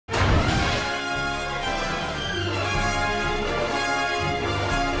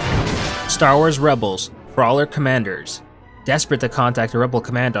Star Wars Rebels, Crawler Commanders. Desperate to contact a Rebel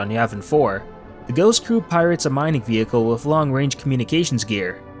command on Yavin 4, the Ghost crew pirates a mining vehicle with long-range communications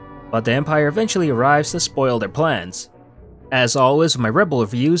gear, but the Empire eventually arrives to spoil their plans. As always with my Rebel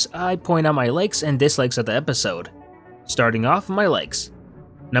reviews, I point out my likes and dislikes of the episode. Starting off with my likes.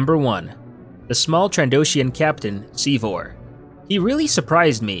 Number 1. The small Trandoshan captain, Seevor. He really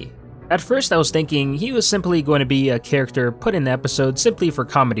surprised me. At first I was thinking he was simply going to be a character put in the episode simply for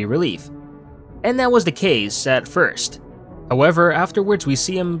comedy relief. And that was the case at first. However, afterwards we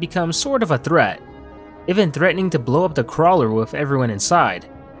see him become sort of a threat, even threatening to blow up the crawler with everyone inside.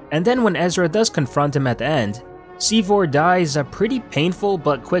 And then when Ezra does confront him at the end, Seevor dies a pretty painful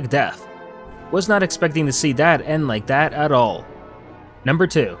but quick death. Was not expecting to see that end like that at all. Number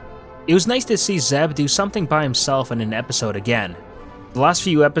 2. It was nice to see Zeb do something by himself in an episode again. The last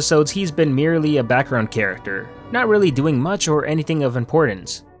few episodes he's been merely a background character, not really doing much or anything of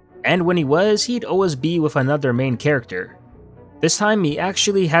importance. And when he was, he'd always be with another main character. This time he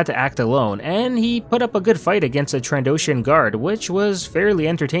actually had to act alone, and he put up a good fight against a Trandoshan guard, which was fairly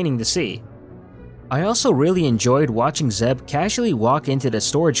entertaining to see. I also really enjoyed watching Zeb casually walk into the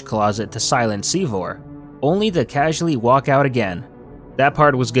storage closet to silence Seevor, only to casually walk out again. That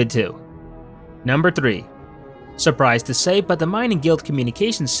part was good too. Number 3. Surprised to say, but the Mining Guild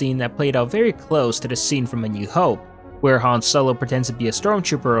communication scene that played out very close to the scene from A New Hope, where Han Solo pretends to be a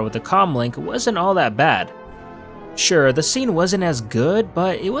stormtrooper over the comlink, wasn't all that bad. Sure, the scene wasn't as good,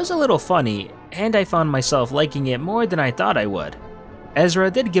 but it was a little funny, and I found myself liking it more than I thought I would. Ezra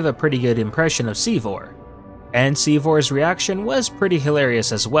did give a pretty good impression of Seevor, and Seevor's reaction was pretty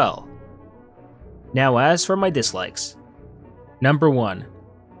hilarious as well. Now as for my dislikes. Number 1.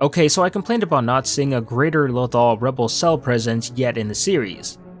 Okay, so I complained about not seeing a greater Lothal Rebel cell presence yet in the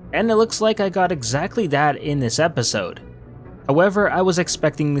series, and it looks like I got exactly that in this episode. However, I was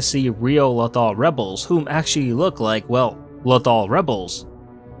expecting to see real Lothal Rebels whom actually look like, well, Lothal Rebels.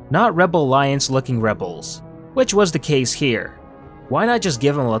 Not Rebel Alliance looking rebels, which was the case here. Why not just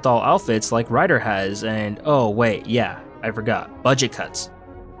give them Lothal outfits like Ryder has and, oh wait, yeah, I forgot, budget cuts.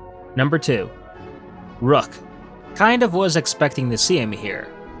 Number 2. Rook. Kind of was expecting to see him here,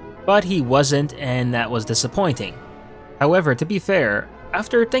 but he wasn't, and that was disappointing. However, to be fair,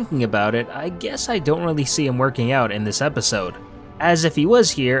 after thinking about it, I guess I don't really see him working out in this episode, as if he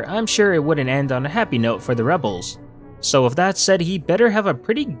was here, I'm sure it wouldn't end on a happy note for the Rebels. So with that said, he better have a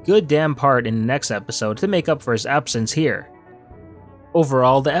pretty good damn part in the next episode to make up for his absence here.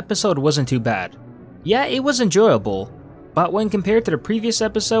 Overall, the episode wasn't too bad. Yeah, it was enjoyable, but when compared to the previous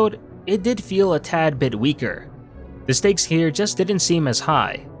episode, it did feel a tad bit weaker. The stakes here just didn't seem as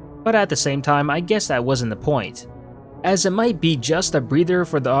high, but at the same time, I guess that wasn't the point, as it might be just a breather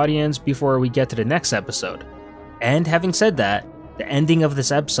for the audience before we get to the next episode. And having said that, the ending of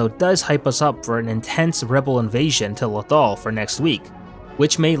this episode does hype us up for an intense Rebel invasion to Lothal for next week,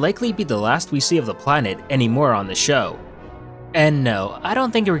 which may likely be the last we see of the planet anymore on the show. And no, I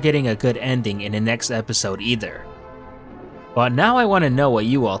don't think we're getting a good ending in the next episode either. But now I want to know what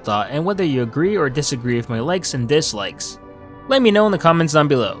you all thought and whether you agree or disagree with my likes and dislikes. Let me know in the comments down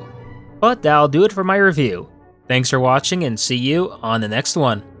below. But that'll do it for my review. Thanks for watching and see you on the next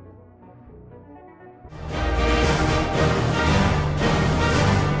one.